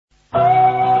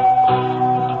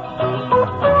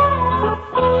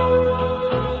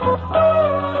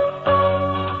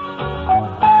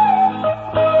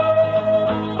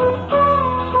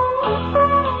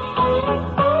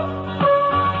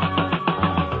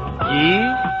ይህ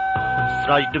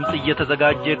ስራጅ ድምጽ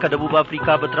እየተዘጋጀ ከደቡብ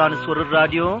አፍሪካ በትራንስወርልድ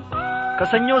ራዲዮ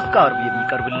ከሰኞ እስከ ዓርብ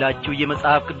የሚቀርብላችሁ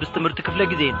የመጽሐፍ ቅዱስ ትምህርት ክፍለ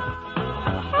ጊዜ ነው።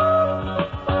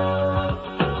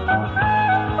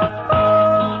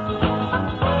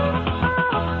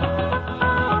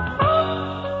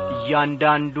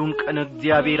 ያንዳንዱን ቀን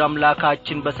እግዚአብሔር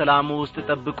አምላካችን በሰላም ውስጥ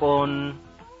ጠብቆን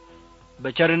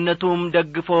በቸርነቱም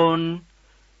ደግፎን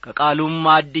ከቃሉም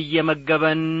ማዕድ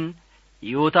እየመገበን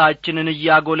ሕይወታችንን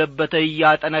እያጎለበተ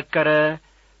እያጠነከረ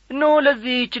እነሆ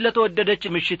ለዚህች ለተወደደች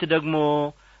ምሽት ደግሞ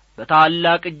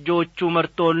በታላቅ እጆቹ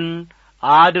መርቶን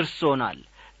አድርሶናል።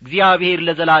 እግዚአብሔር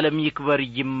ለዘላለም ይክበር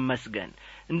ይመስገን።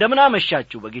 እንደምን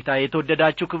አመሻችሁ በጌታ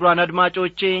የተወደዳችሁ ክቡራን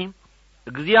አድማጮቼ።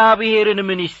 እግዚአብሔርን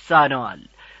ምን ይሳነዋል?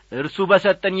 እርሱ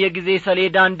በሰጠን የጊዜ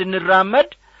ሰሌዳ እንድንራመድ፣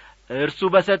 እርሱ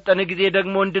በሰጠን ጊዜ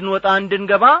ደግሞ እንድንወጣ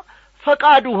እንድንገባ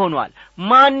ፈቃዱ ሆኗል።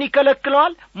 ማን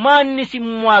ይከለክለዋል? ማንስ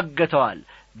ይሟገተዋል?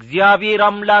 እግዚአብሔር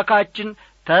አምላካችን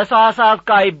ተሳሳትክ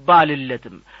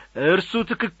አይባልለትም። እርሱ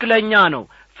ትክክለኛ ነው፣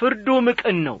 ፍርዱም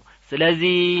ቅን ነው።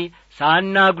 ስለዚህ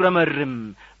ሳናጉረመርም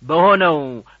በሆነው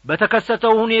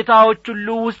በተከሰተው ሁኔታዎች ሁሉ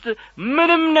ውስጥ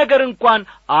ምንም ነገር እንኳን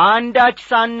አንዳች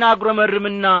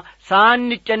ሳናጉረመርምና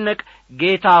ሳንጨነቅ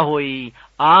ጌታ ሆይ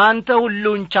አንተ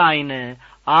ሁሉን ቻይ ነህ፣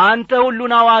 አንተ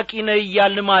ሁሉን አዋቂ ነህ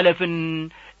እያልን ማለፍን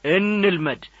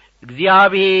እንልመድ።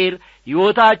 እግዚአብሔር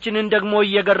ሕይወታችንን ደግሞ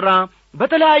እየገራ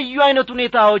በተለያዩ አይነት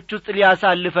ሁኔታዎች ውስጥ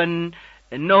ሊያሳልፈን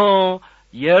እነሆ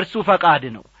የእርሱ ፈቃድ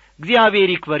ነው። እግዚአብሔር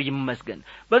ይክበር ይመስገን።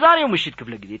 በዛሬው ምሽት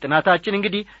ክፍለ ጊዜ ጥናታችን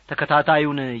እንግዲህ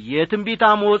ተከታታዩን የትንቢተ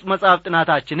አሞጽ መጽሐፍ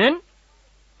ጥናታችንን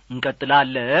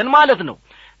እንቀጥላለን ማለት ነው።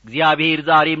 እግዚአብሔር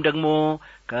ዛሬም ደግሞ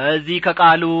ከዚህ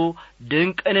ከቃሉ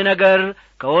ድንቅን ነገር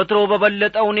ከወትሮ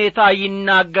በበለጠ ሁኔታ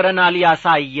ይናገረናል፣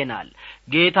 ያሳየናል።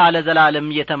 ጌታ ለዘላለም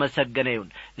የተመሰገነ ይሁን።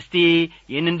 እስቲ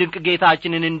ይህንን ድንቅ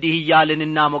ጌታችንን እንዲህ እያልን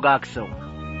እናሞጋግሰው።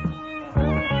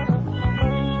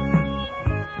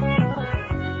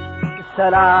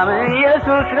 ሰላም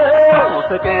ኢየሱስ ነው፣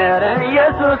 ፍቅር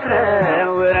ኢየሱስ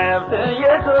ነው፣ ረፍት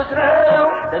ኢየሱስ ነው፣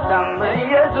 ደስታም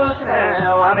ኢየሱስ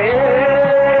ነው። አሜን።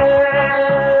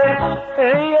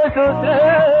 ኢየሱስ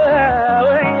ነው፣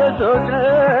 ኢየሱስ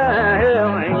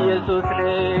ነው፣ ኢየሱስ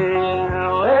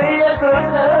ነው፣ ኢየሱስ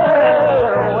ነው፣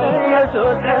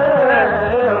 ኢየሱስ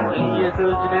ነው፣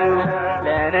 ኢየሱስ ነው።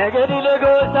 ለነገድ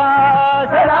ለጎሳ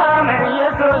ሰላም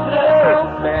ኢየሱስ ነው፣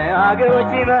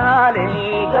 በአገሮች መሃል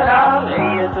ሰላም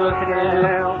ኢየሱስ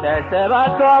ነው፣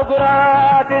 ለሰባቱ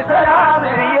አህጉራት ሰላም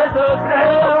ኢየሱስ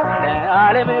ነው፣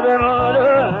 ለዓለም በሙሉ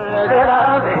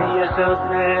ሰላም ኢየሱስ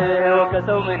ነው።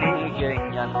 ከሰው ምን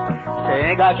ይገኛል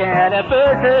ሥጋ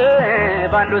ከለበሰ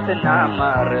ባንዱ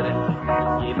ስናማርር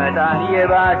ይመጣል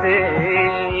የባሰ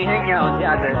ይሄኛው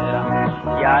ሲያደራ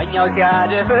ያኛው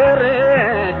ሲያደፍርስ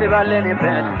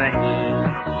ባለንበት መሄድ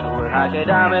ውሃ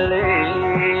ገዳመልስ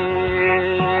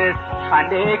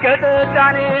አንዴ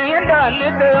ከጠጣን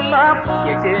እንዳንሰማ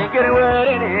የችግር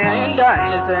ወሬን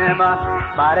እንዳንሰማ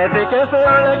ማረፍ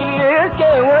ከፈለግን እስከ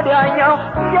ወዲያኛው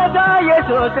ጌታ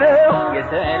ኢየሱስ ነው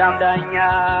የሰላም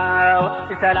ዳኛው።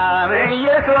 ሰላም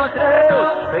ኢየሱስ ነው፣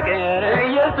 ፍቅር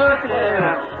ኢየሱስ ነው፣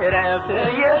 ረፍት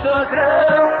ኢየሱስ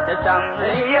ነው፣ ደስታም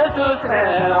ኢየሱስ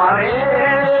ነው።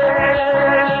 አሜን።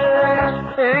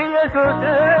 ኢየሱስ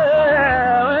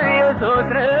ነው፣ ኢየሱስ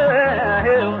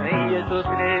ነው፣ ኢየሱስ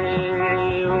ነው፣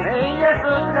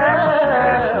 ኢየሱስ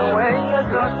ነው፣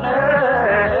 ኢየሱስ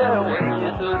ነው፣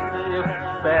 ኢየሱስ ነው።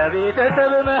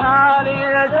 በቤተሰብ መሃል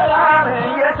ሰላም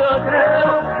ኢየሱስ ነው፣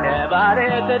 ለባለ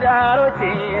ትዳሮች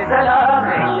ሰላም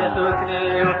ኢየሱስ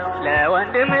ነው፣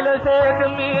 ለወንድም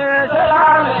ለሴትም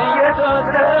ሰላም ኢየሱስ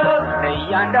ነው፣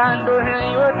 ለእያንዳንዱ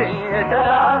ሕይወት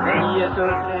ሰላም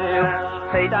ኢየሱስ ነው።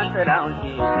 ሰይጣን ጥላውን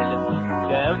ሲስል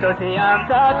ገብቶ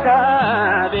ሲያምታታ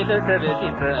ቤተሰብ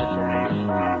ሲፈታ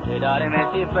ትዳርም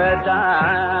ሲፈታ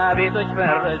ቤቶች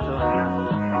ፈረሱና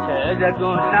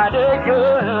ተዘጉና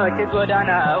ደጆች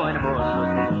ጎዳናውን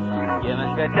ሞሉት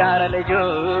የመንገድ ዳር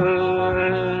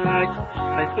ልጆች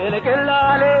መስቀልቅል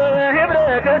አለ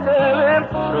ህብረተሰብም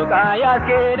ሩቅ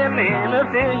አያስኬድም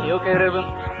መፍትሄው ቅርብም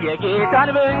የጌታን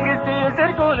መንግሥት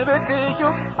ጽድቁን ብትሹ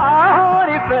አሁን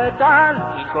ይፈታል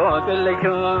እንቆቅልሹ።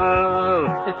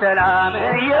 ሰላም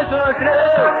ኢየሱስ ነው፣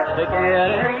 ፍቅር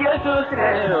ኢየሱስ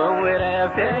ነው፣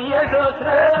 ረፍት ኢየሱስ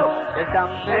ነው፣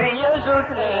 ደስታም ኢየሱስ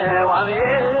ነው።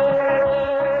 አሜን።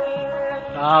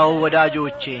 አዎ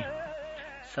ወዳጆቼ፣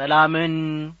 ሰላምን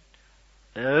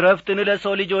እረፍትን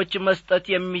ለሰው ልጆች መስጠት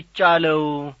የሚቻለው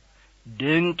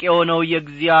ድንቅ የሆነው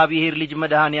የእግዚአብሔር ልጅ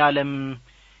መድኃኔ ዓለም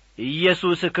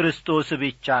ኢየሱስ ክርስቶስ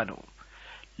ብቻ ነው።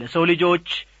 ለሰው ልጆች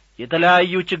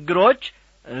የተለያዩ ችግሮች፣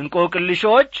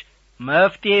 እንቆቅልሾች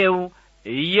መፍትሄው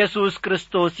ኢየሱስ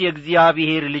ክርስቶስ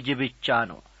የእግዚአብሔር ልጅ ብቻ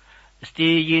ነው። እስቲ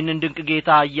ይህንን ድንቅ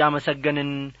ጌታ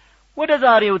እያመሰገንን ወደ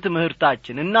ዛሬው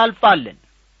ትምህርታችን እናልፋለን።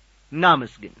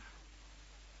 እናመስግን።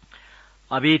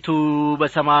 አቤቱ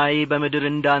በሰማይ በምድር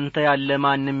እንዳንተ ያለ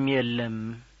ማንም የለም።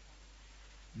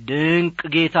 ድንቅ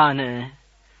ጌታ ነህ።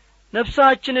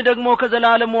 ነፍሳችን ደግሞ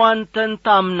ከዘላለሙ አንተን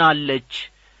ታምናለች።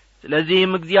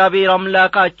 ስለዚህም እግዚአብሔር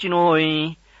አምላካችን ሆይ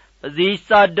በዚህ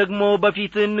ሰዓት ደግሞ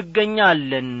በፊትህ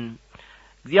እንገኛለን።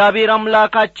 እግዚአብሔር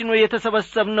አምላካችን ሆይ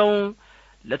የተሰበሰብነው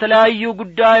ለተለያዩ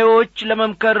ጉዳዮች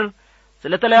ለመምከር፣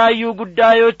 ስለተለያዩ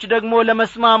ጉዳዮች ደግሞ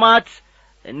ለመስማማት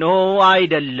እነሆ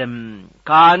አይደለም፣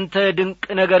 ከአንተ ድንቅ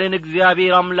ነገርን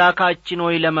እግዚአብሔር አምላካችን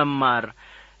ሆይ ለመማር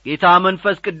ጌታ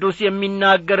መንፈስ ቅዱስ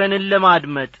የሚናገረንን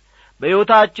ለማድመጥ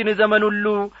በሕይወታችን ዘመን ሁሉ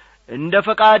እንደ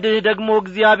ፈቃድህ ደግሞ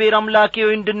እግዚአብሔር አምላኬ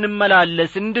ሆይ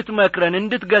እንድንመላለስ፣ እንድትመክረን፣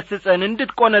 እንድትገስጸን፣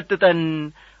 እንድትቈነጥጠን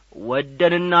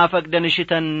ወደንና ፈቅደን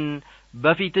ሽተን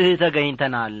በፊትህ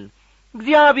ተገኝተናል።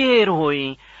 እግዚአብሔር ሆይ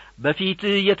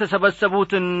በፊትህ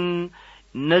የተሰበሰቡትን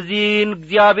እነዚህን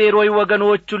እግዚአብሔር ሆይ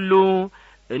ወገኖች ሁሉ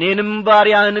እኔንም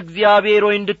ባሪያህን እግዚአብሔር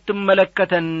ሆይ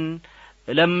እንድትመለከተን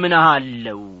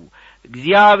እለምንሃለሁ።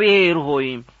 እግዚአብሔር ሆይ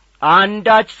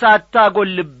አንዳች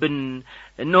ሳታጐልብን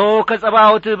እነሆ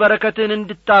ከጸባዖት በረከትን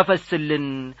እንድታፈስልን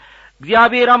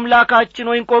እግዚአብሔር አምላካችን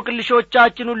ሆይ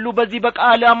እንቆቅልሾቻችን ሁሉ በዚህ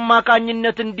በቃል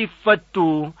አማካኝነት እንዲፈቱ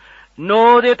እነሆ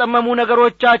የጠመሙ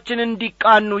ነገሮቻችን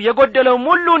እንዲቃኑ የጐደለውም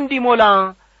ሁሉ እንዲሞላ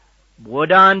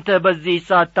ወደ አንተ በዚህ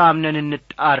ሳታምነን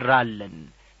እንጣራለን።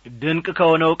 ድንቅ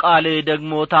ከሆነው ቃል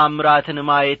ደግሞ ታምራትን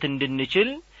ማየት እንድንችል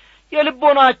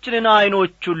የልቦናችንን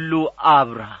ዐይኖች ሁሉ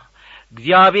አብራ።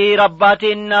 እግዚአብሔር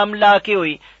አባቴና አምላኬ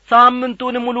ሆይ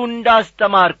ሳምንቱን ሙሉ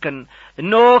እንዳስተማርከን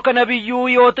እነሆ ከነቢዩ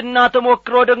ሕይወትና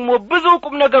ተሞክሮ ደግሞ ብዙ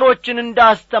ቁም ነገሮችን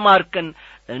እንዳስተማርከን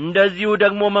እንደዚሁ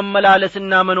ደግሞ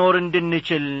መመላለስና መኖር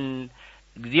እንድንችል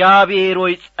እግዚአብሔር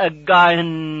ሆይ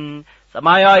ጸጋህን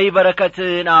ሰማያዊ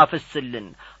በረከትን አፍስልን።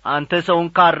 አንተ ሰውን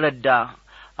ካልረዳ፣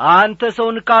 አንተ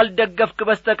ሰውን ካልደገፍክ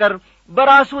በስተቀር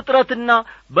በራሱ ጥረትና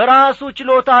በራሱ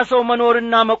ችሎታ ሰው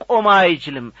መኖርና መቆም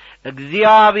አይችልም።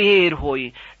 እግዚአብሔር ሆይ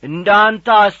እንዳንተ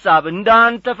ሐሳብ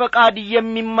እንዳንተ ፈቃድ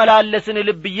የሚመላለስን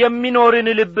ልብ፣ የሚኖርን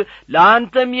ልብ፣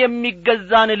 ለአንተም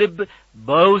የሚገዛን ልብ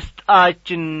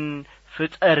በውስጣችን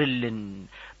ፍጠርልን።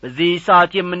 በዚህ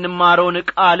ሰዓት የምንማረውን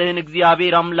ቃልህን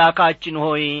እግዚአብሔር አምላካችን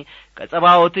ሆይ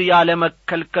ከጸባዖት ያለ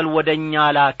መከልከል ወደኛ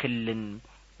ላክልን።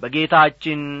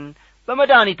 በጌታችን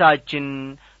በመድኃኒታችን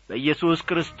በኢየሱስ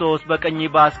ክርስቶስ በቀኝ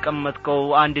ባስቀመጥከው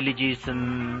አንድ ልጅ ስም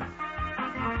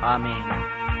አሜን።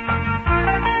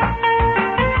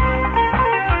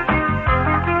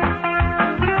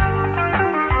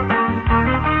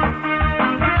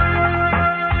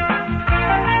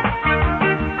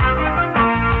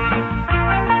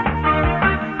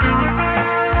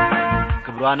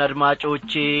 ክቡራን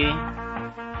አድማጮቼ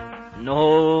እነሆ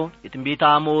የትንቢተ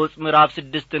አሞጽ ምዕራፍ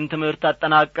 6ን ትምህርት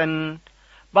አጠናቀን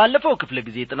ባለፈው ክፍለ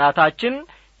ጊዜ ጥናታችን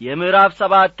የምዕራፍ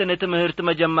 7ን ትምህርት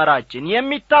መጀመራችን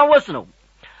የሚታወስ ነው።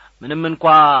 ምንም እንኳ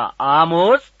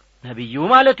አሞጽ ነቢዩ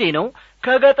ማለቴ ነው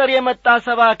ከገጠር የመጣ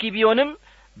ሰባኪ ቢሆንም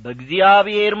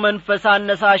በእግዚአብሔር መንፈስ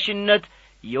አነሳሽነት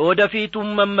የወደፊቱን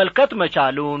መመልከት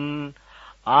መቻሉን፣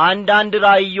 አንዳንድ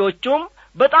ራእዮቹም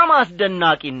በጣም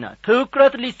አስደናቂና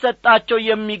ትኩረት ሊሰጣቸው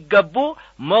የሚገቡ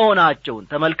መሆናቸውን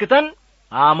ተመልክተን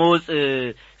አሞጽ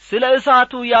ስለ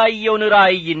እሳቱ ያየውን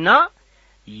ራእይና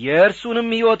የእርሱንም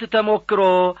ሕይወት ተሞክሮ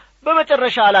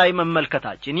በመጨረሻ ላይ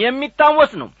መመልከታችን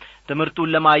የሚታወስ ነው።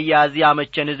 ትምህርቱን ለማያያዝ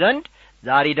ያመቸን ዘንድ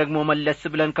ዛሬ ደግሞ መለስ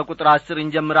ብለን ከቁጥር 10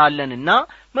 እንጀምራለንና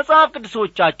መጽሐፍ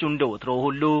ቅዱሶቻችሁ እንደወትሮ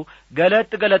ሁሉ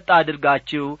ገለጥ ገለጥ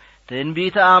አድርጋችሁ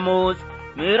ትንቢተ አሞጽ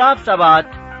ምዕራፍ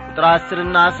 7 ቁጥር 10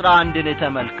 እና 11ን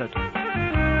ተመልከቱ።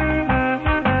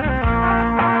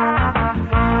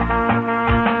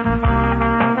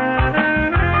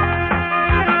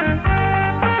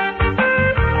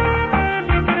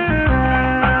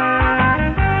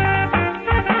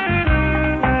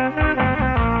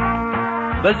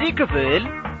 በዚህ ክፍል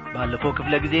ባለፈው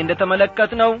ክፍለ ጊዜ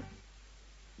እንደተመለከትነው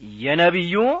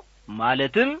የነቢዩ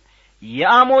ማለትም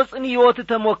የአሞጽን ሕይወት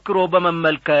ተሞክሮ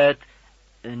በመመልከት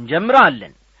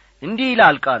እንጀምራለን። እንዲህ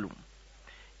ይላል ቃሉ።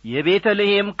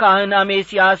 የቤተልሔም ካህን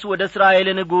አሜስያስ ወደ እስራኤል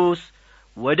ንጉሥ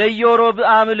ወደ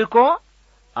ኢዮሮብዓም ልኮ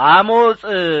አሞጽ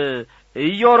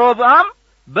ኢዮሮብዓም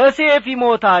በሰይፍ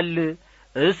ይሞታል፣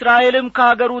 እስራኤልም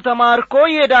ከአገሩ ተማርኮ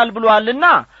ይሄዳል ብሎአልና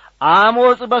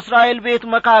አሞጽ በእስራኤል ቤት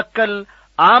መካከል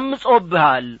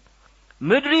አምጾብሃል፣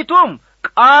 ምድሪቱም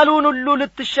ቃሉን ሁሉ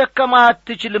ልትሸከም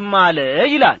አትችልም አለ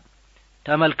ይላል።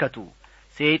 ተመልከቱ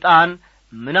ሰይጣን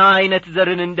ምን አይነት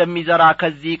ዘርን እንደሚዘራ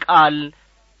ከዚህ ቃል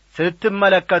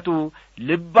ስትመለከቱ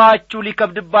ልባችሁ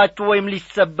ሊከብድባችሁ ወይም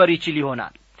ሊሰበር ይችል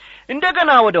ይሆናል።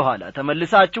 እንደገና ወደ ኋላ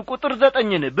ተመልሳችሁ ቁጥር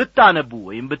 9ን ብታነቡ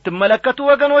ወይም ብትመለከቱ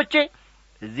ወገኖቼ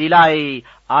እዚህ ላይ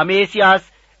አሜስያስ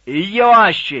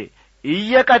እየዋሸ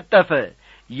እየቀጠፈ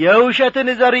የውሸትን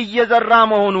ዘር እየዘራ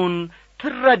መሆኑን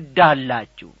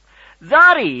ትረዳላችሁ።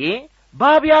 ዛሬ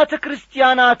በአብያተ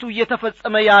ክርስቲያናቱ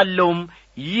እየተፈጸመ ያለውም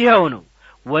ይሄው ነው።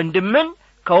 ወንድምን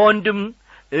ከወንድም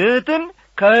እህትን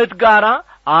ከእህት ጋር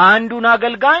አንዱን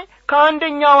አገልጋይ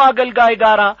ከአንደኛው አገልጋይ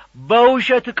ጋር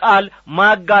በውሸት ቃል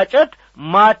ማጋጨት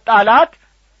ማጣላት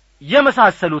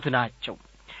የመሳሰሉት ናቸው።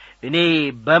 እኔ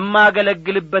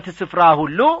በማገለግልበት ስፍራ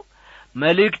ሁሉ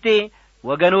መልእክቴ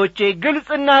ወገኖቼ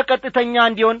ግልጽና ቀጥተኛ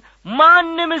እንዲሆን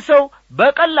ማንም ሰው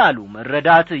በቀላሉ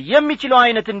መረዳት የሚችለው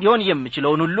አይነት እንዲሆን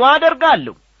የምችለውን ሁሉ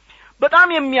አደርጋለሁ። በጣም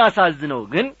የሚያሳዝነው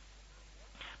ግን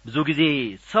ብዙ ጊዜ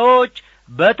ሰዎች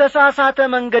በተሳሳተ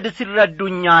መንገድ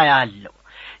ሲረዱኛ ያለው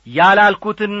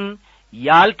ያላልኩትን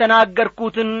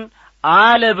ያልተናገርኩትን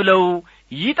አለ ብለው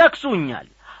ይጠቅሱኛል።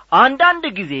 አንዳንድ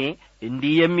ጊዜ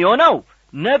እንዲህ የሚሆነው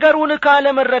ነገሩን ካለ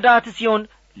መረዳት ሲሆን፣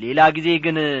 ሌላ ጊዜ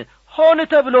ግን ሆነ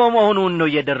ተብሎ መሆኑን ነው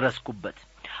የደረስኩበት።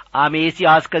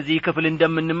 አሜስያስ ከዚህ ክፍል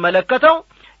እንደምንመለከተው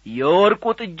የወርቁ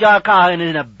ጥጃ ካህን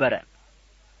ነበረ።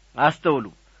 አስተውሉ።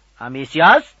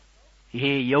 አሜስያስ ይሄ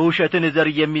የውሸትን ዘር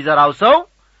የሚዘራው ሰው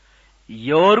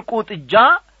የወርቁ ጥጃ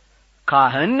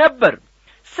ካህን ነበር።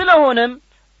 ስለሆነም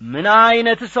ምን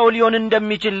አይነት ሰው ሊሆን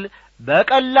እንደሚችል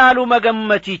በቀላሉ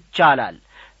መገመት ይቻላል።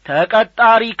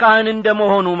 ተቀጣሪ ካህን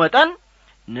እንደመሆኑ መጠን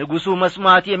ንጉሡ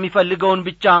መስማት የሚፈልገውን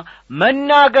ብቻ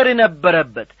መናገር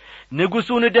ነበረበት።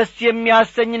 ንጉሡን ደስ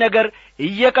የሚያሰኝ ነገር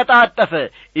እየቀጣጠፈ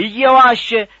እየዋሸ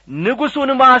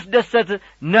ንጉሡን ማስደሰት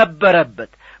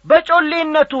ነበረበት።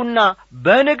 በጮሌነቱና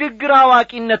በንግግር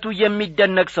አዋቂነቱ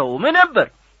የሚደነቅ ሰውም ነበር።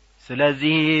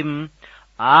 ስለዚህም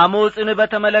አሞጽን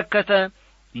በተመለከተ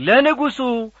ለንጉሡ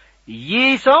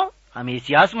ይህ ሰው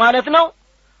አሜስያስ ማለት ነው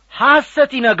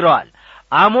ሐሰት ይነግረዋል።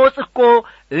 አሞጽ እኮ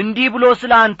እንዲህ ብሎ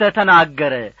ስላንተ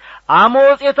ተናገረ።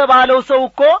 አሞጽ የተባለው ሰው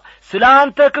እኮ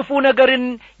ስላንተ ክፉ ነገርን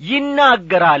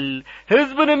ይናገራል፣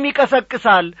 ሕዝብንም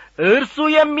ይቀሰቅሳል። እርሱ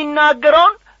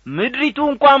የሚናገረውን ምድሪቱ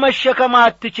እንኳን መሸከም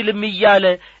አትችልም እያለ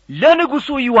ለንጉሡ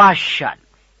ይዋሻል።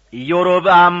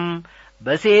 ኢዮሮብዓም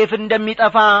በሰይፍ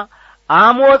እንደሚጠፋ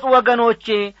አሞጽ ወገኖቼ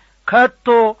ከቶ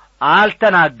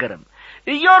አልተናገረም።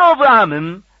 ኢዮሮብዓምም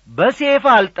በሰይፍ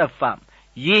አልጠፋም።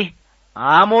 ይህ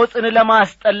አሞጽን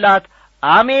ለማስጠላት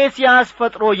አሜስያስ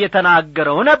ፈጥሮ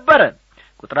የተናገረው ነበር።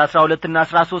 ቁጥር 12 እና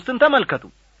 13ን ተመልከቱ።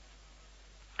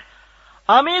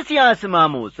 አሜስያስም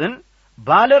አሞጽን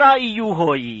ባለራእዩ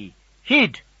ሆይ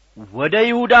ሂድ፣ ወደ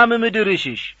ይሁዳም ምድር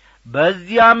ሽሽ፣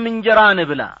 በዚያም እንጀራን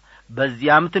ብላ፣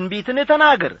 በዚያም ትንቢትን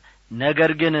ተናገር።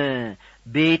 ነገር ግን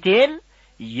ቤቴል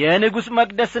የንጉሥ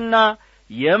መቅደስና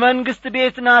የመንግሥት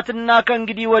ቤት ናትና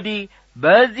ከእንግዲህ ወዲህ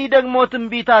በዚህ ደግሞ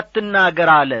ትንቢት አትናገር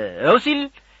አለው ሲል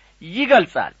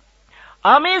ይገልጻል።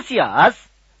 አሜስያስ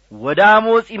ወደ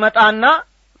አሞጽ ይመጣና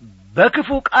በክፉ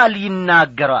ቃል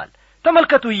ይናገራል።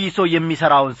 ተመልከቱ ይህ ሰው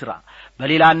የሚሠራውን ሥራ።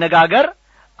 በሌላ አነጋገር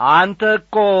አንተ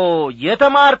እኮ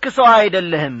የተማርክ ሰው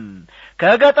አይደለህም፣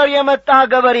 ከገጠር የመጣህ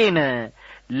ገበሬ ነህ።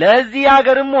 ለዚህ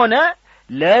አገርም ሆነ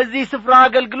ለዚህ ስፍራ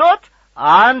አገልግሎት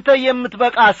አንተ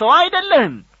የምትበቃ ሰው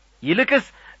አይደለህም። ይልቅስ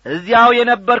እዚያው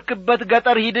የነበርክበት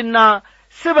ገጠር ሂድና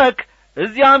ስበክ፣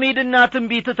 እዚያም ሂድና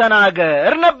ትንቢት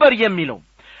ተናገር ነበር የሚለው።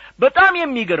 በጣም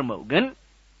የሚገርመው ግን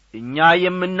እኛ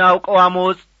የምናውቀው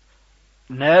አሞጽ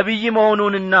ነቢይ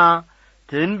መሆኑንና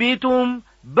ትንቢቱም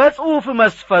በጽሑፍ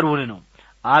መስፈሩን ነው።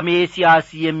 አሜስያስ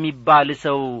የሚባል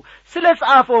ሰው ስለ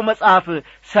ጻፈው መጽሐፍ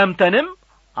ሰምተንም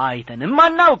አይተንም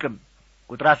አናውቅም።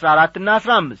 ቁጥር 14 እና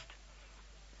 15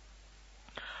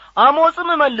 አሞጽም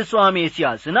መልሶ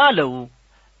አሜስያስን አለው፣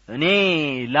 እኔ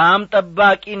ላም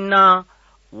ጠባቂና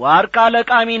ዋርካ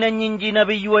ለቃሚ ነኝ እንጂ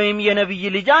ነቢይ ወይም የነቢይ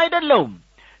ልጅ አይደለሁም።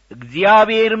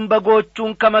 እግዚአብሔርም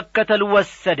በጎቹን ከመከተል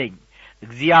ወሰደኝ።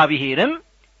 እግዚአብሔርም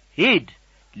ሂድ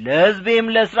ለሕዝቤም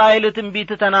ለእስራኤል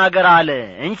ትንቢት ተናገር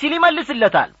አለኝ ሲል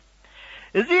ይመልስለታል።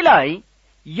 እዚህ ላይ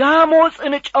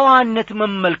የአሞጽን ጨዋነት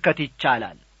መመልከት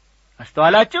ይቻላል።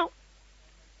 አስተዋላችሁ?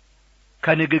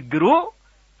 ከንግግሩ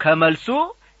ከመልሱ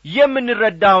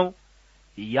የምንረዳው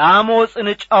የአሞጽን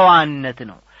ጨዋነት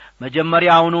ነው።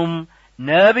 መጀመሪያውኑም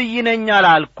ነቢይ ነኝ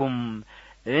አላልኩም፣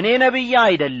 እኔ ነቢይ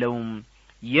አይደለሁም፣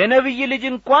 የነቢይ ልጅ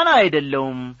እንኳን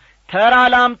አይደለሁም፣ ተራ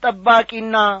ላም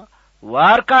ጠባቂና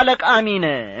ዋርካ ለቃሚ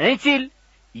ነኝ ሲል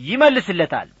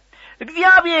ይመልስለታል።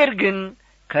 እግዚአብሔር ግን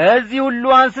ከዚህ ሁሉ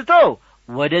አንስቶ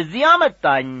ወደዚህ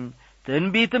አመጣኝ፣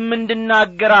 ትንቢትም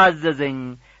እንድናገር አዘዘኝ።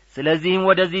 ስለዚህም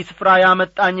ወደዚህ ስፍራ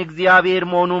ያመጣኝ እግዚአብሔር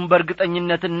መሆኑን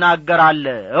በእርግጠኝነት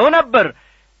እናገራለሁ ነበር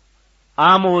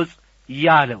አሞጽ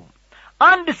ያለው።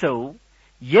 አንድ ሰው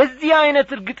የዚህ አይነት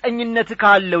እርግጠኝነት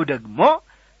ካለው ደግሞ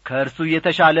ከእርሱ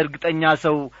የተሻለ እርግጠኛ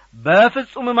ሰው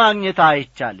በፍጹም ማግኘት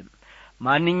አይቻልም።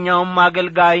 ማንኛውም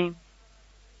አገልጋይ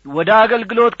ወደ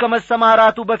አገልግሎት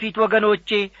ከመሰማራቱ በፊት ወገኖቼ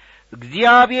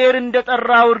እግዚአብሔር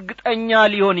እንደጠራው እርግጠኛ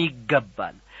ሊሆን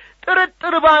ይገባል።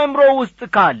 ጥርጥር በአእምሮ ውስጥ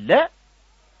ካለ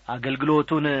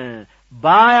አገልግሎቱን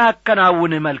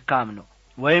ባያከናውን መልካም ነው፣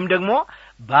 ወይም ደግሞ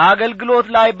በአገልግሎት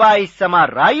ላይ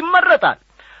ባይሰማራ ይመረጣል።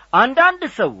 አንዳንድ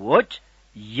ሰዎች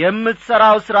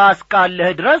የምትሰራው ሥራ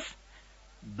እስካለህ ድረስ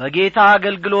በጌታ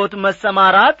አገልግሎት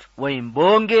መሰማራት ወይም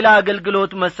በወንጌል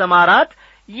አገልግሎት መሰማራት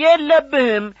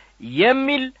የለብህም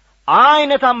የሚል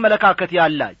አይነት አመለካከት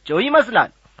ያላቸው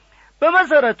ይመስላል።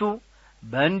 በመሰረቱ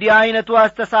በእንዲህ አይነቱ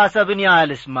አስተሳሰብን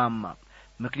ያልስማማም።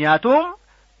 ምክንያቱም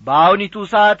በአሁኒቱ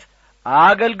ሰዓት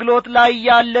አገልግሎት ላይ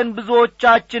ያለን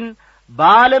ብዙዎቻችን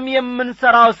በዓለም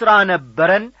የምንሰራው ሥራ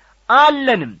ነበረን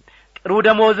አለንም፣ ጥሩ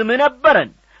ደሞዝም ነበረን።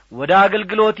 ወደ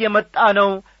አገልግሎት የመጣነው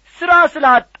ሥራ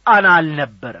ስላጣን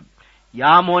አልነበረም።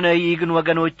 ያም ሆነ ይህ ግን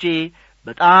ወገኖቼ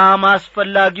በጣም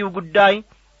አስፈላጊው ጉዳይ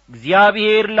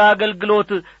እግዚአብሔር ለአገልግሎት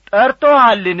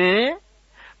ጠርቶሃልን?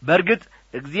 በርግጥ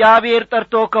እግዚአብሔር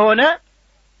ጠርቶ ከሆነ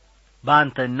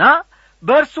ባንተና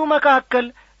በእርሱ መካከል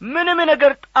ምንም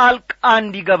ነገር ጣልቃ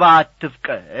እንዲገባ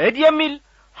አትፍቀድ የሚል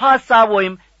ሐሳብ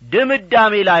ወይም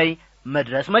ድምዳሜ ላይ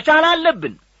መድረስ መቻል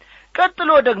አለብን።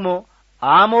 ቀጥሎ ደግሞ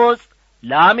አሞጽ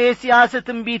ለአሜስያስ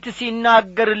ትንቢት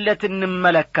ሲናገርለት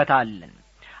እንመለከታለን።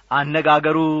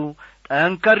 አነጋገሩ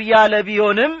ጠንከር ያለ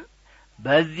ቢሆንም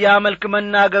በዚያ መልክ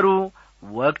መናገሩ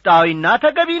ወቅታዊና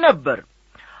ተገቢ ነበር።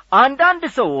 አንዳንድ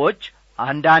ሰዎች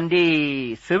አንዳንዴ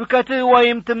ስብከት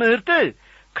ወይም ትምህርት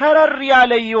ከረር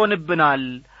ያለ ይሆንብናል፣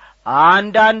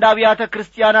 አንዳንድ አብያተ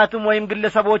ክርስቲያናትም ወይም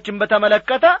ግለሰቦችን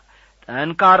በተመለከተ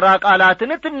ጠንካራ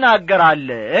ቃላትን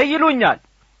ትናገራለህ ይሉኛል።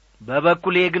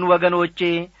 በበኩሌ ግን ወገኖቼ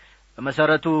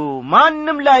በመሰረቱ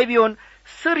ማንም ላይ ቢሆን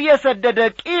ስር የሰደደ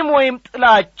ቂም ወይም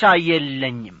ጥላቻ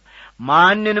የለኝም።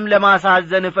 ማንንም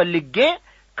ለማሳዘን ፈልጌ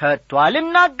ከቶ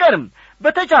አልናገርም።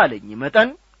 በተቻለኝ መጠን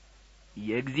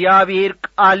የእግዚአብሔር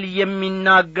ቃል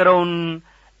የሚናገረውን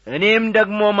እኔም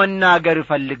ደግሞ መናገር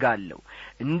እፈልጋለሁ።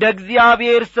 እንደ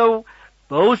እግዚአብሔር ሰው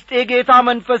በውስጤ ጌታ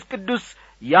መንፈስ ቅዱስ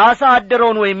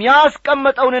ያሳደረውን ወይም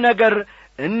ያስቀመጠውን ነገር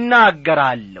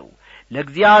እናገራለሁ።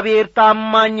 ለእግዚአብሔር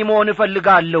ታማኝ መሆን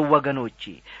እፈልጋለሁ ወገኖቼ።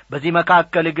 በዚህ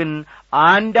መካከል ግን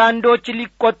አንዳንዶች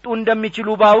ሊቆጡ እንደሚችሉ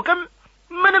ባውቅም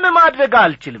ምንም ማድረግ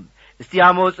አልችልም። እስቲ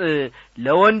አሞጽ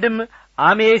ለወንድም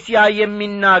አሜስያ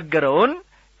የሚናገረውን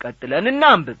ቀጥለን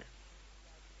እናንብብ።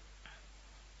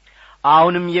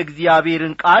 አሁንም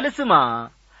የእግዚአብሔርን ቃል ስማ፣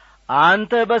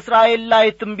 አንተ በእስራኤል ላይ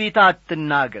ትንቢት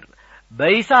አትናገር፣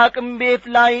 በይስሐቅም ቤት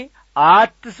ላይ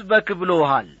አትስበክ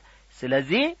ብሎሃል።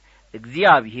 ስለዚህ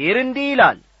እግዚአብሔር እንዲህ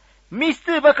ይላል፣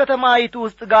 ሚስትህ በከተማይቱ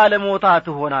ውስጥ ጋለሞታ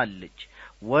ትሆናለች፣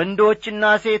 ወንዶችና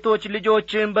ሴቶች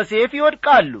ልጆችህም በሰይፍ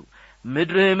ይወድቃሉ፣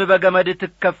 ምድርህም በገመድ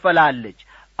ትከፈላለች፣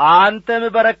 አንተም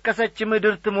በረከሰች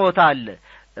ምድር ትሞታለህ፣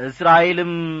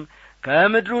 እስራኤልም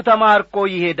ከምድሩ ተማርኮ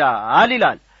ይሄዳል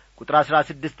ይላል። ቁጥር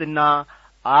 16 እና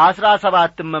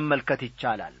 17 መመልከት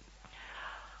ይቻላል።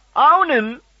 አሁንም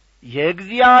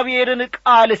የእግዚአብሔርን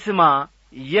ቃል ስማ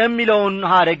የሚለውን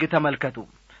ሐረግ ተመልከቱ።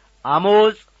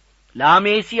 አሞጽ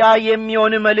ለአሜስያ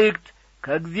የሚሆን መልእክት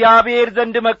ከእግዚአብሔር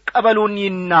ዘንድ መቀበሉን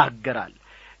ይናገራል።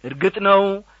 እርግጥ ነው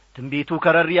ትንቢቱ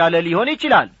ከረር ያለ ሊሆን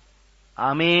ይችላል።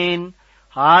 አሜን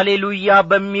ሃሌሉያ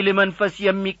በሚል መንፈስ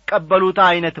የሚቀበሉት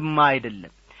አይነትም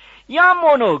አይደለም። ያም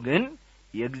ሆኖ ግን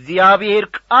የእግዚአብሔር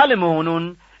ቃል መሆኑን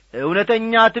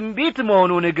እውነተኛ ትንቢት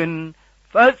መሆኑን ግን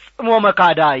ፈጽሞ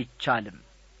መካድ አይቻልም።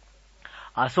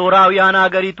 አሦራውያን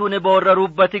አገሪቱን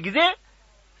በወረሩበት ጊዜ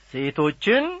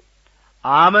ሴቶችን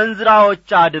አመንዝራዎች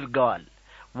አድርገዋል፣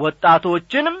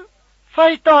 ወጣቶችንም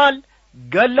ፈጅተዋል፣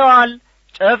 ገለዋል፣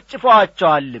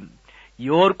 ጨፍጭፈዋቸዋልም።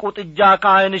 የወርቁ ጥጃ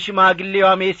ካህን ሽማግሌው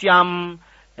አሜስያም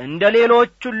እንደ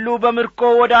ሌሎች ሁሉ በምርኮ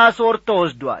ወደ አሦር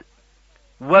ተወስዷል።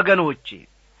 ወገኖቼ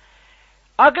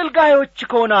አገልጋዮች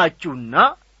ከሆናችሁና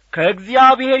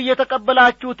ከእግዚአብሔር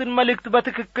የተቀበላችሁትን መልእክት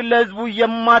በትክክል ለሕዝቡ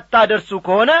የማታደርሱ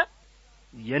ከሆነ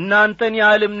የእናንተን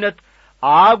ያህል እምነት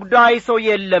አጉዳይ ሰው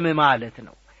የለም ማለት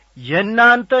ነው።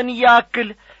 የእናንተን ያክል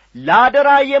ላደራ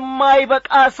የማይበቃ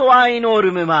ሰው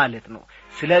አይኖርም ማለት ነው።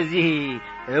 ስለዚህ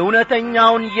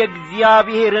እውነተኛውን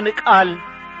የእግዚአብሔርን ቃል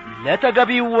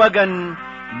ለተገቢው ወገን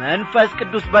መንፈስ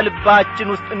ቅዱስ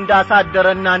በልባችን ውስጥ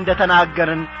እንዳሳደረና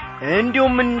እንደተናገረን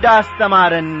እንዲሁም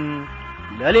እንዳስተማረን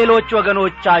ለሌሎች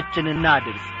ወገኖቻችን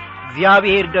እናድርስ።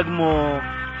 እግዚአብሔር ደግሞ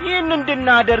ይህን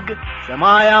እንድናደርግ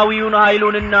ሰማያዊውን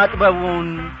ኃይሉንና ጥበቡን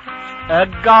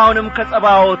ጸጋውንም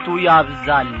ከጸባዖቱ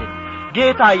ያብዛልን።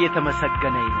 ጌታ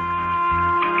የተመሰገነ ይሁን።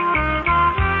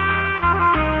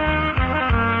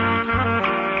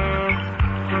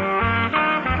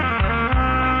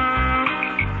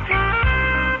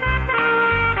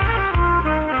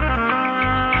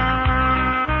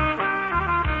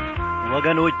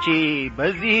 ወገኖቼ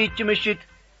በዚህች ምሽት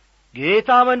ጌታ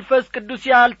መንፈስ ቅዱስ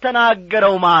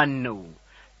ያልተናገረው ማን ነው?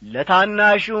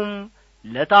 ለታናሹም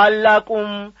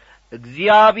ለታላቁም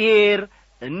እግዚአብሔር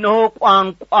እነሆ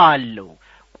ቋንቋ አለው።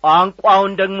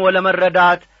 ቋንቋውን ደግሞ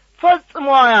ለመረዳት ፈጽሞ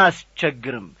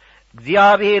አያስቸግርም።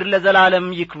 እግዚአብሔር ለዘላለም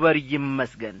ይክበር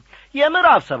ይመስገን።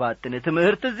 የምዕራፍ 7ን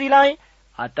ትምህርት እዚህ ላይ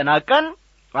አጠናቀን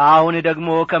አሁን ደግሞ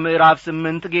ከምዕራፍ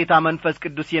 8 ጌታ መንፈስ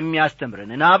ቅዱስ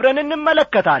የሚያስተምረንን አብረን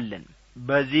እንመለከታለን።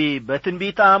 በዚህ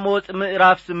በትንቢተ አሞጽ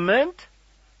ምዕራፍ 8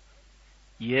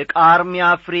 የቃርሚያ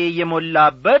ፍሬ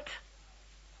የሞላበት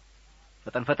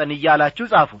ፈጠን እያላችሁ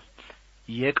ጻፉ።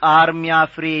 የቃርሚያ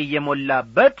ፍሬ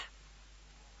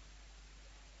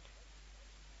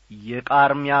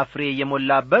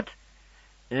የሞላበት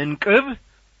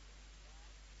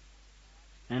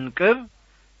እንቅብ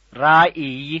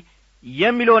ራእይ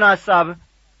የሚለውን ሐሳብ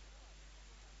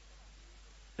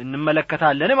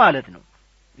እንመለከታለን ማለት ነው።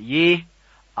 ይህ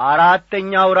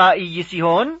አራተኛው ራእይ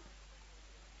ሲሆን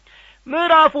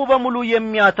ምዕራፉ በሙሉ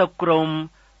የሚያተኩረውም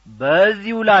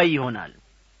በዚሁ ላይ ይሆናል።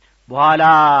 በኋላ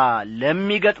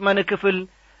ለሚገጥመን ክፍል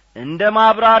እንደ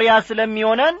ማብራሪያ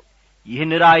ስለሚሆነን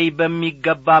ይህን ራእይ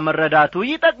በሚገባ መረዳቱ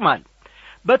ይጠቅማል።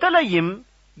 በተለይም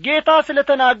ጌታ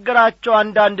ስለተናገራቸው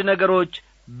አንዳንድ ነገሮች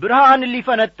ብርሃን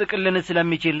ሊፈነጥቅልን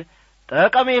ስለሚችል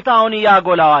ጠቀሜታውን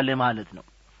ያጎላዋል ማለት ነው።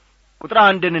 ቁጥር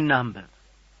 1 እናንብብ።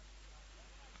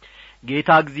 ጌታ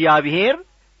እግዚአብሔር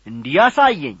እንዲህ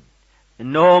ያሳየኝ፣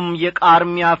 እነሆም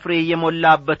የቃርሚያ ፍሬ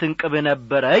የሞላበት እንቅብ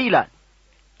ነበረ ይላል።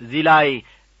 እዚህ ላይ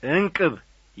እንቅብ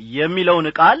የሚለውን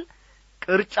ቃል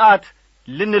ቅርጫት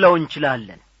ልንለው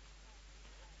እንችላለን።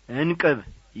 እንቅብ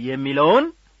የሚለውን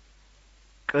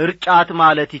ቅርጫት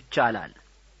ማለት ይቻላል።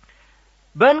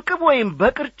 በእንቅብ ወይም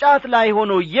በቅርጫት ላይ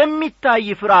ሆኖ የሚታይ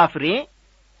ፍራፍሬ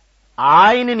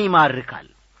ዓይንን ይማርካል፣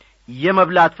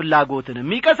 የመብላት ፍላጎትንም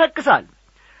ይቀሰቅሳል።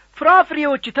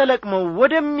 ፍራፍሬዎች ተለቅመው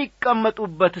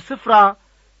ወደሚቀመጡበት ስፍራ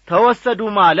ተወሰዱ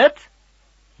ማለት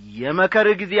የመከር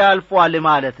ጊዜ አልፏል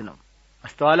ማለት ነው።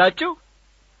 አስተዋላችሁ?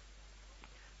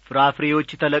 ፍራፍሬዎች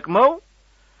ተለቅመው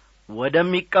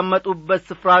ወደሚቀመጡበት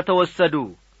ስፍራ ተወሰዱ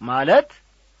ማለት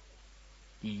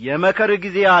የመከር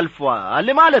ጊዜ አልፏል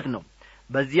ማለት ነው።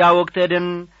 በዚያ ወቅት ሄደን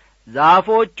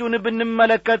ዛፎቹን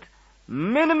ብንመለከት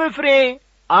ምንም ፍሬ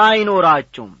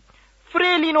አይኖራቸውም። ፍሬ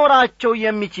ሊኖራቸው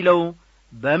የሚችለው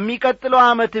በሚቀጥለው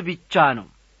ዓመት ብቻ ነው።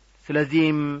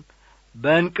 ስለዚህም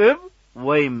በእንቅብ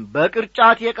ወይም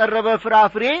በቅርጫት የቀረበ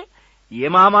ፍራፍሬ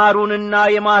የማማሩንና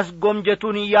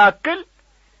የማስጎምጀቱን ያክል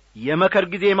የመከር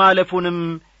ጊዜ ማለፉንም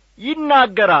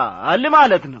ይናገራል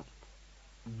ማለት ነው።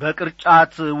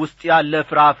 በቅርጫት ውስጥ ያለ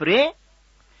ፍራፍሬ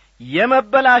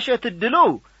የመበላሸት ዕድሉ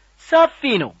ሰፊ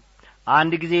ነው።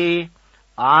 አንድ ጊዜ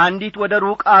አንዲት ወደ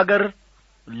ሩቅ አገር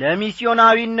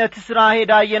ለሚስዮናዊነት ሥራ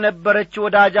ሄዳ የነበረች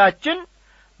ወዳጃችን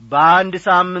በአንድ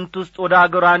ሳምንት ውስጥ ወደ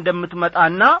አገሯ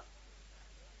እንደምትመጣና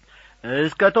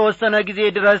እስከ ተወሰነ ጊዜ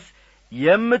ድረስ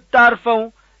የምታርፈው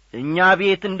እኛ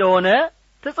ቤት እንደሆነ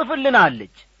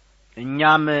ትጽፍልናለች።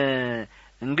 እኛም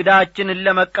እንግዳችንን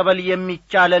ለመቀበል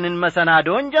የሚቻለንን መሰናዶ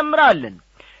እንጀምራለን።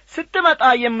 ስትመጣ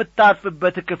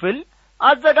የምታርፍበት ክፍል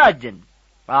አዘጋጀን።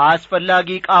 አስፈላጊ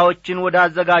ዕቃዎችን ወደ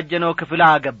አዘጋጀነው ክፍል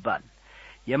አገባን።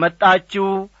 የመጣችው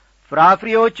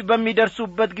ፍራፍሬዎች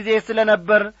በሚደርሱበት ጊዜ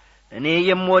ስለነበር እኔ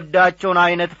የምወዳቸውን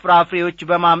አይነት ፍራፍሬዎች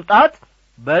በማምጣት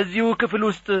በዚሁ ክፍል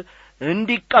ውስጥ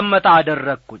እንዲቀመጥ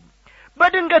አደረግኩኝ።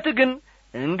 በድንገት ግን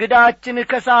እንግዳችን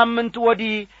ከሳምንት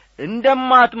ወዲህ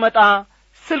እንደማትመጣ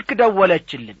ስልክ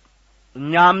ደወለችልን።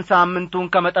 እኛም ሳምንቱን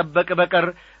ከመጠበቅ በቀር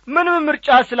ምንም ምርጫ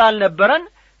ስላልነበረን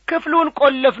ክፍሉን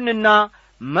ቆለፍንና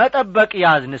መጠበቅ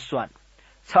ያዝንሷል።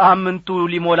 ሳምንቱ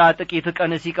ሊሞላ ጥቂት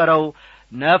ቀን ሲቀረው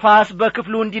ነፋስ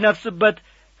በክፍሉ እንዲነፍስበት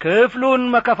ክፍሉን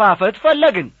መከፋፈት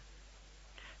ፈለግን።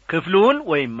 ክፍሉን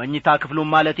ወይም መኝታ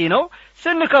ክፍሉን ማለቴ ነው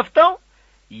ስንከፍተው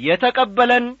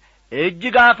የተቀበለን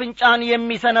እጅግ አፍንጫን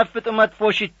የሚሰነፍጥ መጥፎ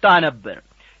ሽታ ነበር።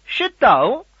 ሽታው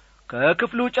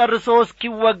ከክፍሉ ጨርሶ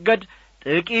እስኪወገድ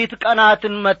ጥቂት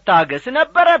ቀናትን መታገስ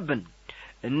ነበረብን።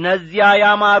 እነዚያ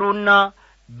ያማሩና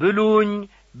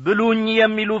ብሉኝ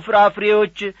የሚሉ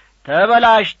ፍራፍሬዎች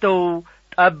ተበላሽተው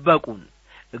ጠበቁን።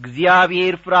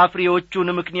 እግዚአብሔር ፍራፍሬዎቹን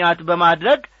ምክንያት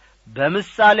በማድረግ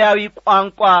በምሳሌያዊ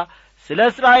ቋንቋ ስለ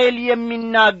እስራኤል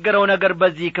የሚናገረው ነገር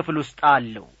በዚህ ክፍል ውስጥ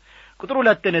አለው። ቁጥር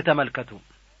 2 ተመልከቱ።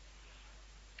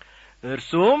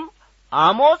 እርሱም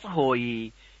አሞጽ ሆይ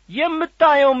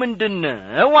የምታየው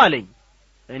ምንድነው አለኝ።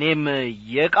 እኔም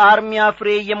የቃርሚያ ፍሬ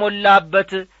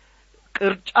የሞላበት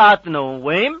ቅርጫት ነው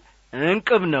ወይም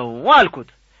እንቅብ ነው አልኩት።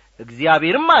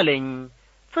 እግዚአብሔርም አለኝ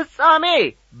ፍጻሜ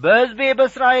በሕዝቤ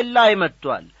በእስራኤል ላይ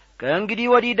መጥቷል፣ ከእንግዲህ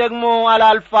ወዲህ ደግሞ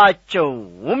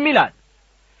አላልፋቸውም ይላል።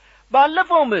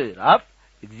 ባለፈው ምዕራፍ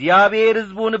እግዚአብሔር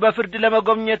ሕዝቡን በፍርድ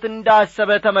ለመጎብኘት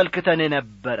እንዳሰበ ተመልክተን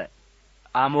ነበር።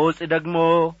 አሞጽ ደግሞ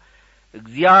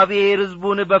እግዚአብሔር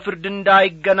ሕዝቡን በፍርድ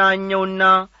እንዳይገናኘውና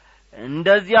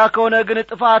እንደዚያ ከሆነ ግን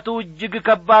ጥፋቱ እጅግ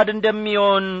ከባድ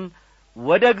እንደሚሆን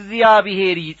ወደ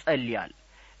እግዚአብሔር ይጸልያል።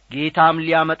 ጌታም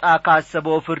ሊያመጣ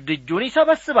ካሰበው ፍርድ እጁን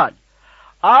ይሰበስባል።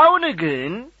 አሁን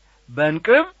ግን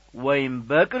በእንቅብ ወይም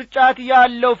በቅርጫት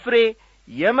ያለው ፍሬ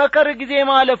የመከር ጊዜ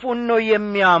ማለፉን ነው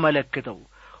የሚያመለክተው።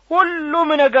 ሁሉም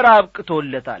ነገር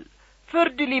አብቅቶለታል።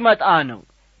 ፍርድ ሊመጣ ነው።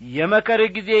 የመከር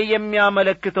ጊዜ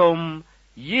የሚያመለክተውም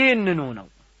ይህንኑ ነው።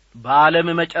 በዓለም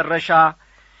መጨረሻ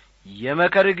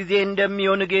የመከር ጊዜ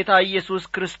እንደሚሆን ጌታ ኢየሱስ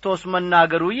ክርስቶስ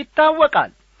መናገሩ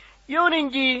ይታወቃል። ይሁን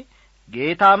እንጂ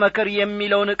ጌታ መከር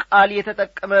የሚለውን ቃል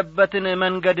የተጠቀመበትን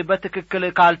መንገድ በትክክል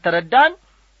ካልተረዳን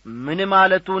ምን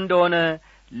ማለቱ እንደሆነ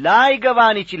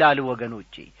ላይገባን ይችላል።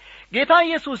 ወገኖቼ ጌታ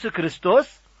ኢየሱስ ክርስቶስ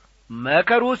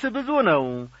መከሩስ ብዙ ነው፣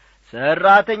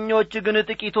 ሠራተኞች ግን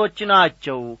ጥቂቶች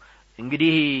ናቸው፣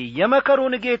 እንግዲህ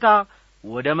የመከሩን ጌታ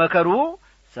ወደ መከሩ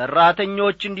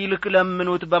ሠራተኞች እንዲልክ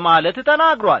ለምኑት በማለት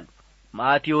ተናግሯል።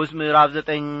 ማቴዎስ ምዕራፍ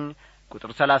 9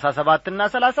 ቁጥር 37 እና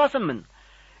 38።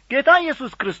 ጌታ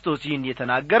ኢየሱስ ክርስቶስ ይህን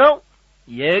የተናገረው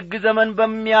የሕግ ዘመን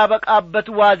በሚያበቃበት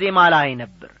ዋዜማ ላይ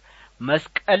ነበር።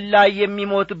 መስቀል ላይ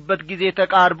የሚሞትበት ጊዜ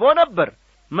ተቃርቦ ነበር።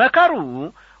 መከሩ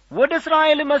ወደ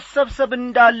እስራኤል መሰብሰብ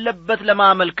እንዳለበት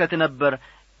ለማመልከት ነበር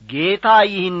ጌታ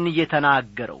ይህን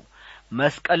የተናገረው።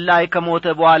 መስቀል ላይ ከሞተ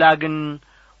በኋላ ግን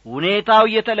ሁኔታው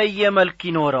የተለየ መልክ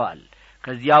ይኖረዋል።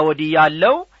 ከዚያ ወዲህ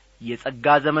ያለው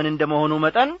የጸጋ ዘመን እንደመሆኑ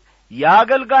መጠን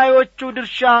የአገልጋዮቹ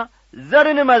ድርሻ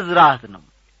ዘርን መዝራት ነው።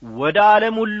 ወደ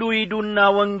ዓለም ሁሉ ሂዱና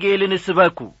ወንጌልን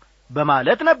ስበኩ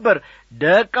በማለት ነበር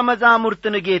ደቀ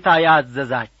መዛሙርትን ጌታ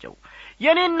ያዘዛቸው።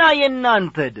 የኔና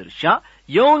የናንተ ድርሻ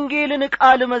የወንጌልን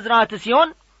ቃል መዝራት ሲሆን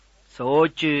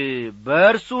ሰዎች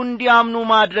በእርሱ እንዲያምኑ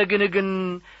ማድረግን ግን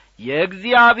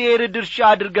የእግዚአብሔር ድርሻ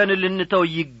አድርገን ልንተው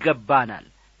ይገባናል።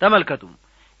 ተመልከቱ፣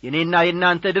 የኔና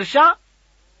የናንተ ድርሻ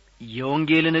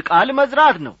የወንጌልን ቃል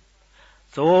መዝራት ነው።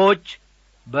 ሰዎች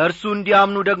በእርሱ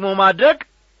እንዲያምኑ ደግሞ ማድረግ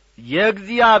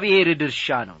የእግዚአብሔር ድርሻ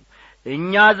ነው።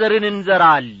 እኛ ዘርን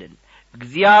እንዘራለን፣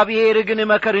 እግዚአብሔር ግን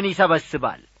መከርን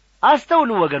ይሰበስባል።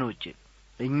 አስተውሉ ወገኖቼ፣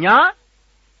 እኛ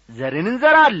ዘርን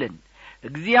እንዘራለን፣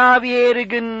 እግዚአብሔር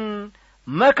ግን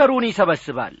መከሩን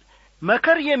ይሰበስባል።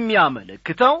 መከር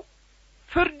የሚያመለክተው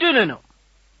ፍርድን ነው።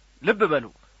 ልብ በሉ፣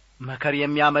 መከር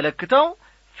የሚያመለክተው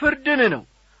ፍርድን ነው።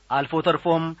 አልፎ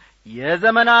ተርፎም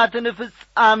የዘመናትን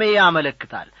ፍጻሜ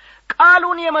ያመለክታል።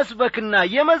 ቃሉን የመስበክና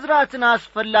የመዝራትን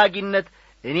አስፈላጊነት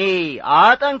እኔ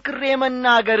አጠንክሬ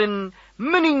መናገርን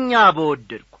ምንኛ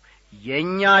በወደድኩ።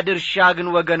 የኛ ድርሻ ግን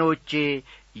ወገኖቼ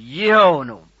ይኸው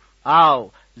ነው። አዎ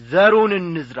ዘሩን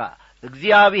እንዝራ፣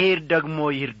 እግዚአብሔር ደግሞ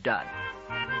ይርዳል።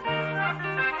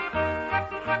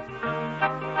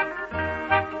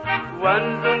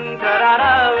 ወንዙን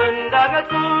ተራራውን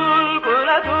ዳገቱን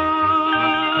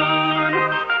ቁልቁለቱን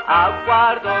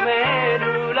አቋርጦ መሄዱ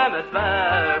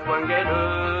ለመስበክ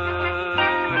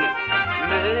ወንጌሉን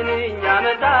ምንኛ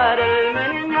መታደል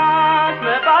ምንኛስ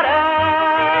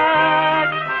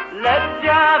መባረክ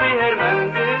ለእግዚአብሔር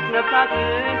መንግሥት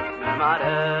ነፍሳትን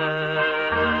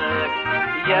መማረክ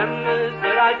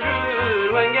የምስራቹን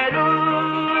ወንጌሉን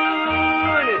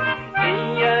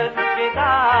ኢየሱስ ጌታ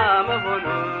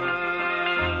መሆኑን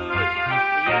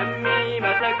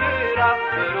የሚመሰክር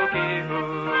ብሩክ ይሁን።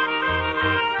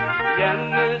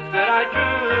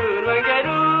 የምስራቹን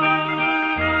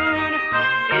ወንጌሉን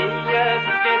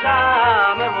ኢየሱስ ጌታ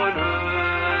መሆኑን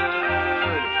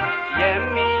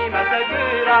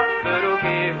የሚመሰክር ብሩክ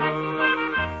ይሁን።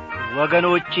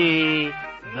 ወገኖቼ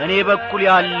በእኔ በኩል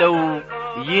ያለው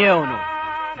ይሄው ነው።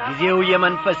 ጊዜው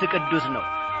የመንፈስ ቅዱስ ነው።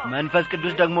 መንፈስ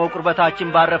ቅዱስ ደግሞ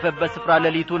ቁርበታችን ባረፈበት ስፍራ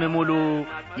ሌሊቱን ሙሉ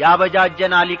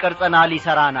ያበጃጀናል፣ ይቀርጸናል፣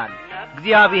 ይሰራናል።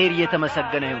 እግዚአብሔር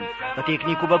የተመሰገነ ይሁን።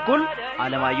 በቴክኒኩ በኩል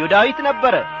አለማየሁ ዳዊት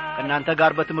ነበረ። ከእናንተ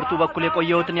ጋር በትምህርቱ በኩል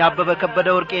የቆየሁትን ያበበ ከበደ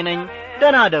ወርቄ ነኝ።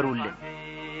 ደህና አደሩልን።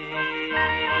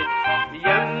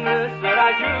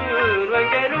 የምስራቹን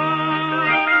ወንጌሉን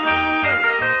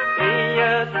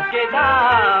ኢየሱስ ጌታ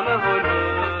መሆኑን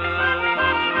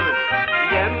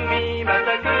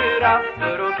የሚመሰክር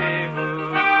ብሩክ ይሁን።